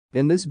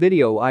In this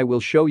video I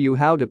will show you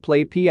how to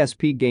play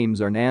PSP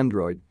games on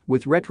Android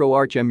with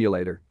Retroarch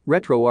Emulator.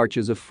 Retroarch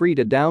is a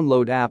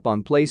free-to-download app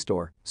on Play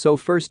Store, so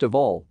first of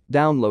all,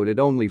 download it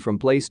only from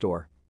Play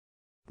Store.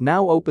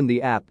 Now open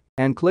the app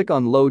and click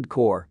on Load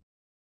Core.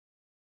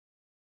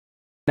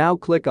 Now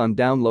click on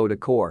Download a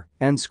Core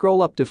and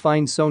scroll up to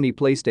find Sony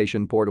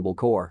PlayStation Portable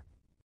Core.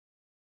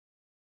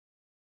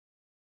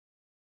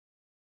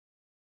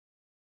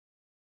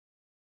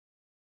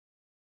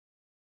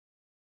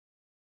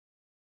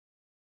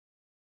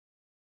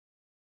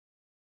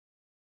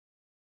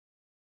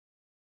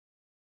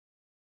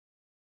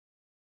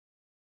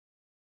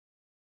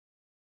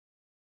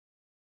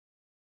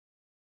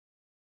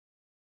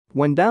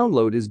 When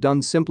download is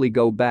done, simply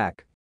go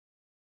back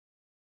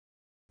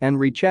and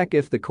recheck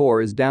if the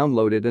core is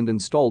downloaded and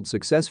installed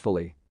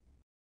successfully.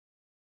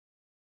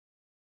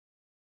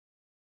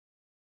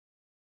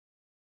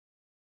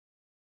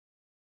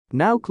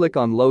 Now click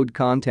on Load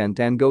Content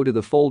and go to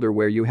the folder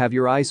where you have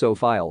your ISO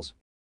files.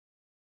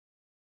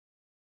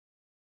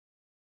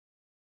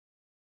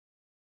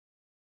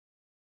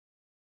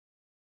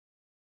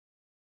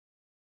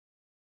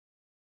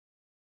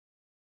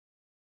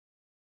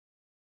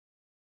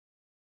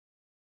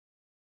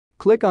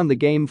 Click on the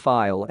game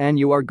file and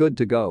you are good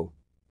to go.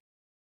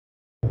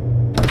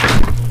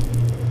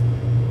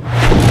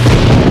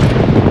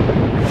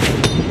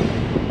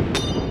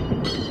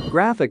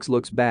 Graphics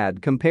looks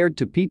bad compared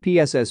to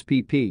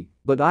PSP,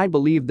 but I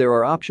believe there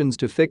are options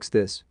to fix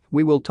this.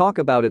 We will talk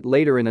about it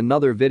later in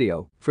another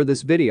video. For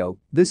this video,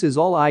 this is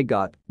all I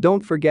got.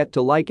 Don't forget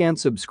to like and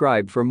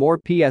subscribe for more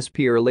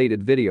PSP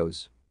related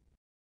videos.